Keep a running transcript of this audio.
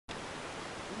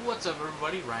What's up,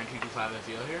 everybody?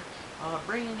 Ryan225FEO here.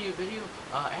 Bringing you a video.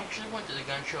 I actually went to the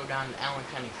gun show down at Allen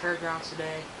County Fairgrounds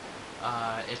today.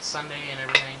 It's Sunday and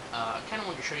everything. I kind of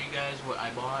wanted to show you guys what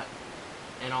I bought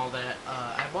and all that.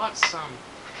 I bought some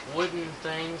wooden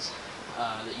things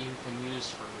that you can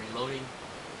use for reloading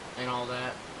and all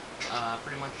that.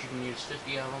 Pretty much you can use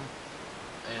 50 of them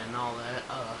and all that.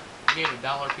 I gave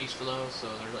 $1 a piece for those, so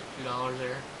there's like $2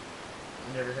 there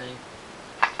and everything.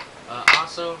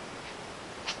 Also,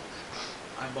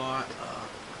 I bought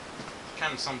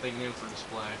kind of something new for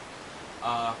display.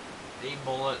 8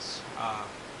 bullets.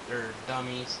 They're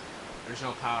dummies. There's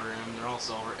no powder in them. They're all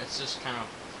silver. It's just kind of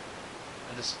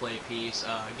a display piece.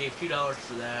 I gave $2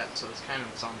 for that, so it's kind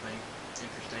of something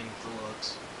interesting for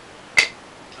looks.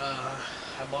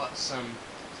 I bought some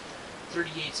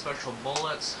 38 special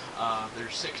bullets.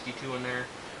 There's 62 in there.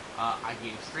 I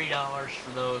gave $3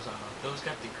 for those. Those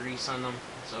got the grease on them,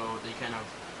 so they kind of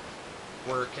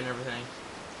work and everything.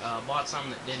 Bought some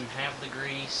that didn't have the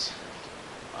grease,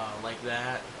 like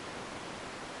that,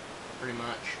 pretty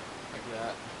much like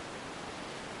that.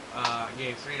 I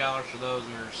gave $3 for those,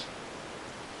 and there's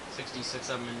 66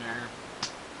 of them in there.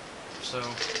 So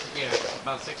yeah,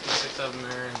 about 66 of them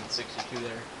there and 62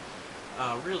 there.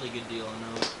 Really good deal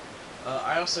on those.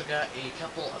 I also got a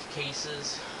couple of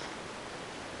cases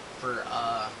for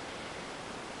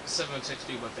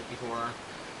 7.62 by 54.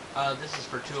 This is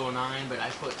for 209, but I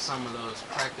put some of those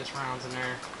practice rounds in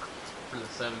there for the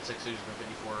 7.62s and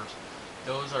 54s.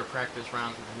 Those are practice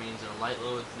rounds, which means they're light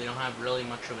loads. They don't have really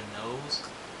much of a nose.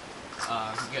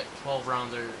 You get 12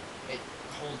 rounds there. It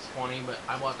holds 20, but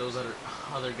I bought those at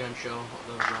other gun show,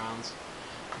 those rounds.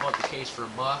 I bought the case for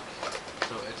 $1,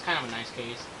 so it's kind of a nice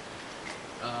case.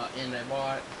 And I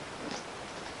bought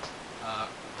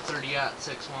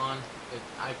 30-06 one.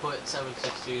 I put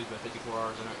 7.62s by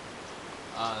 54s in it.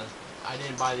 I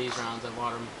didn't buy these rounds. I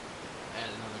bought them at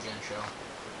another gun show.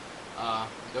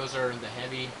 Those are the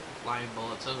heavy live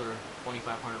bullets. Those are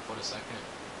 2,500 foot a second.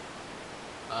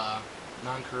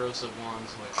 Non-corrosive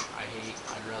ones, which I hate.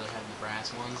 I'd rather have the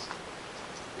brass ones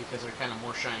because they're kind of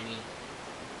more shiny.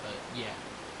 But yeah,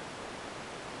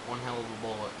 one hell of a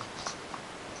bullet.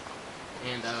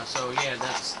 And so yeah,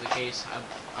 that's the case.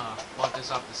 I bought this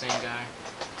off the same guy.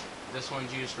 This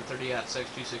one's used for 30-06,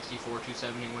 264,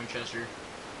 270 Winchester,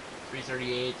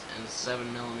 338, and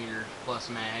 7mm plus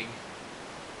mag.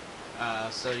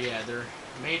 So yeah, they're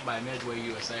made by Midway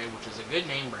USA, which is a good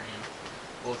name brand.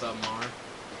 Both of them are.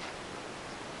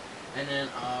 And then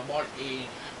I bought a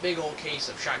big old case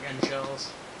of shotgun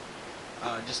shells.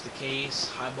 Just the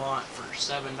case I bought for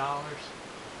 $7.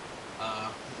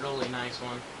 Really nice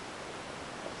one.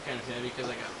 Kind of heavy because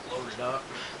I got it loaded up.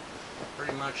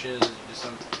 Pretty much is just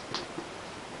some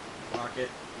pocket.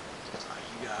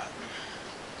 You got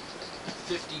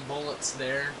 50 bullets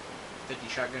there, 50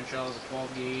 shotgun shells, a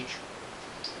 12 gauge,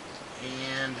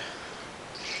 and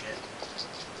shit.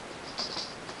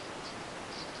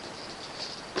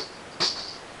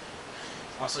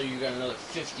 Also, you got another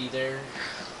 50 there.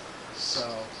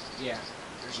 So yeah,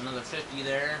 there's another 50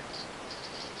 there,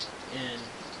 and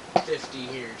 50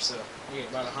 here. So you get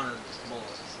about 100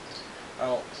 bullets.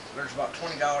 Oh, there's about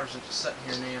 $20 just sitting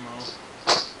here in ammo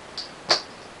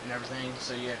and everything.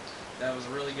 So yeah, that was a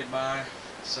really good buy.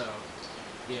 So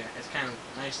yeah, it's kind of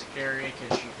nice to carry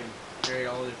because you can carry it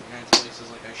all the different kinds of places.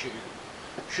 Like I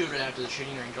shoot it after the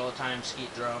shooting range all the time, skeet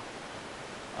throw.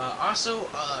 Also,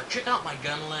 check out my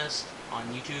gun list on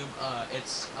YouTube.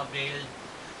 It's updated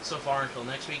so far until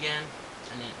next weekend,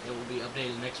 and then it will be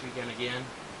updated next weekend again.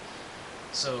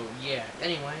 So yeah,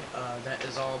 anyway, that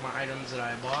is all my items that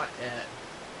I bought at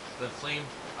the Flame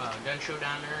gun show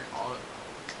down there,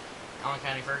 Allen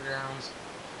County Fairgrounds,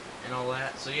 and all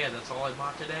that. So yeah, that's all I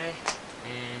bought today,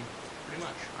 and pretty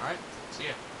much. Alright, so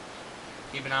yeah,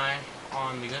 keep an eye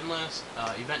on the gun list,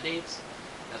 event dates.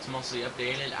 That's mostly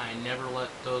updated. I never let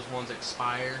those ones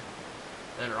expire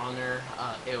that are on there.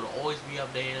 It will always be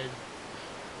updated.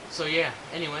 So yeah,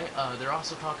 anyway, they're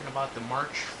also talking about the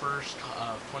March 1st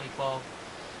of 2012.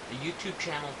 The YouTube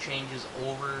channel changes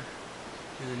over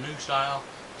to the new style,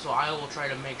 so I will try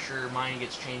to make sure mine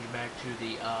gets changed back to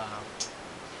the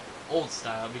old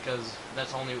style, because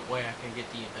that's the only way I can get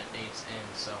the event dates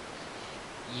in. So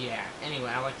yeah, anyway,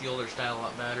 I like the older style a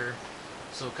lot better,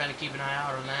 so kind of keep an eye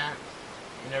out on that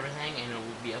and everything, and it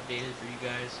will be updated for you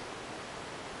guys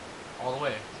all the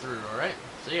way through. Alright,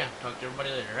 so yeah, talk to everybody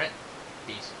later. Alright,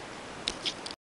 peace.